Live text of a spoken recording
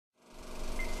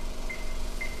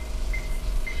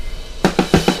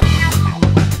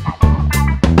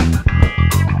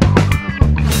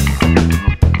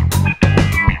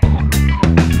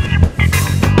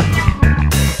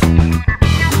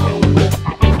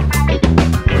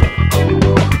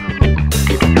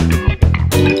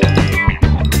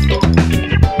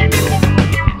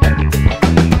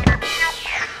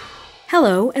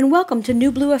Welcome to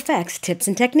NewBlue Effects Tips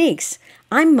and Techniques.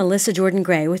 I'm Melissa Jordan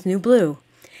Gray with NewBlue.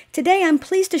 Today I'm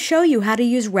pleased to show you how to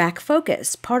use rack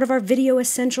focus, part of our Video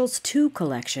Essentials II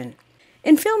collection.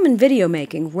 In film and video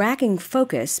making, racking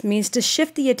focus means to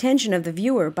shift the attention of the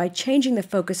viewer by changing the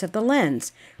focus of the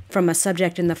lens from a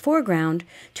subject in the foreground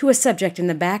to a subject in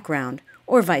the background,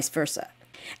 or vice versa.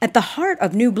 At the heart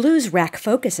of NewBlue's rack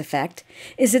focus effect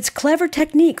is its clever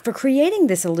technique for creating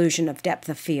this illusion of depth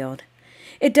of field.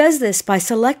 It does this by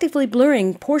selectively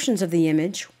blurring portions of the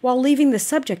image while leaving the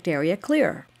subject area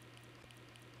clear.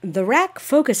 The rack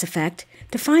focus effect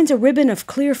defines a ribbon of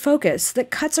clear focus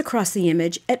that cuts across the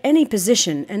image at any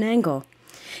position and angle.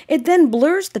 It then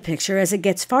blurs the picture as it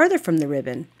gets farther from the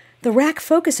ribbon. The rack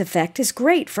focus effect is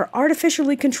great for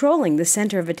artificially controlling the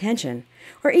center of attention,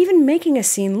 or even making a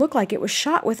scene look like it was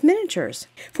shot with miniatures.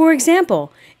 For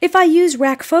example, if I use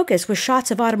rack focus with shots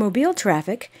of automobile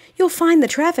traffic, you'll find the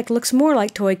traffic looks more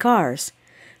like toy cars.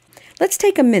 Let's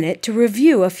take a minute to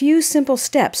review a few simple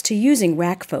steps to using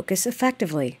rack focus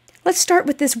effectively. Let's start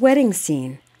with this wedding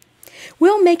scene.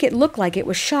 We'll make it look like it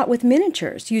was shot with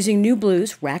miniatures using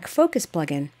NewBlue's rack focus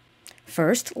plugin.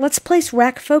 First, let's place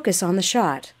rack focus on the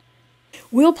shot.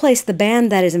 We'll place the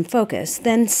band that is in focus,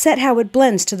 then set how it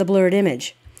blends to the blurred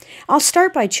image. I'll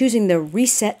start by choosing the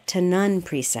Reset to None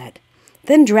preset,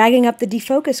 then dragging up the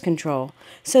defocus control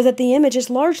so that the image is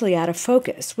largely out of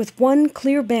focus with one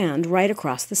clear band right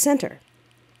across the center.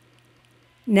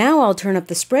 Now I'll turn up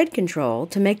the spread control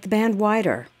to make the band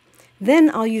wider.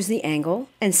 Then I'll use the angle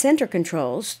and center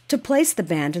controls to place the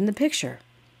band in the picture.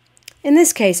 In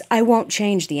this case, I won't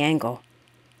change the angle.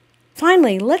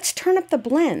 Finally, let's turn up the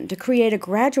blend to create a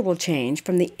gradual change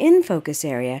from the in-focus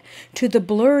area to the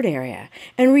blurred area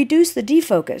and reduce the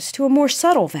defocus to a more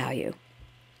subtle value.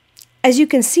 As you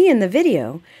can see in the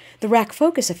video, the rack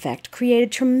focus effect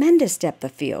created tremendous depth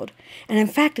of field, and in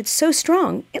fact it's so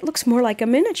strong it looks more like a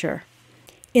miniature.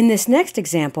 In this next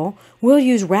example, we'll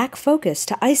use rack focus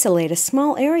to isolate a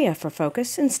small area for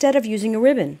focus instead of using a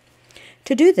ribbon.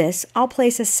 To do this, I'll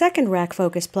place a second rack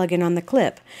focus plugin on the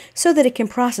clip so that it can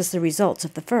process the results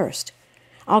of the first.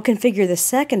 I'll configure the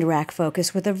second rack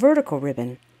focus with a vertical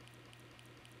ribbon.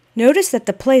 Notice that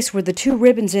the place where the two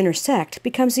ribbons intersect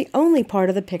becomes the only part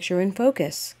of the picture in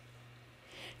focus.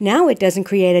 Now it doesn't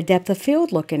create a depth of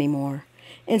field look anymore.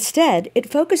 Instead, it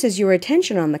focuses your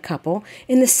attention on the couple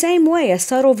in the same way a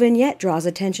subtle vignette draws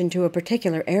attention to a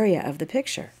particular area of the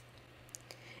picture.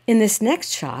 In this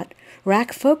next shot,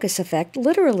 rack focus effect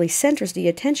literally centers the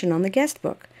attention on the guest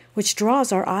book, which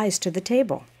draws our eyes to the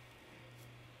table.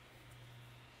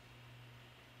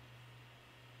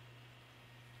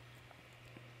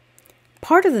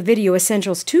 Part of the Video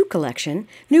Essentials II collection,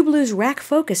 NewBlue's rack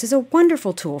focus is a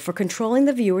wonderful tool for controlling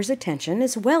the viewer's attention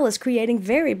as well as creating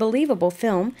very believable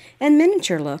film and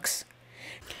miniature looks.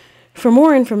 For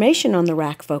more information on the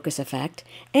rack focus effect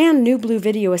and NewBlue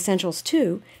Video Essentials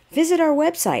II, visit our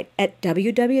website at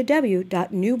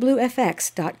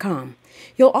www.newbluefx.com.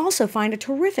 You'll also find a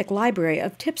terrific library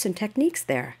of tips and techniques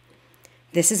there.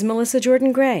 This is Melissa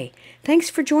Jordan Gray. Thanks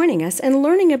for joining us and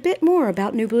learning a bit more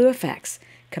about NewBlue Effects.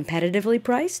 Competitively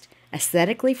priced,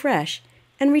 aesthetically fresh,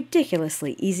 and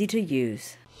ridiculously easy to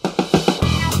use.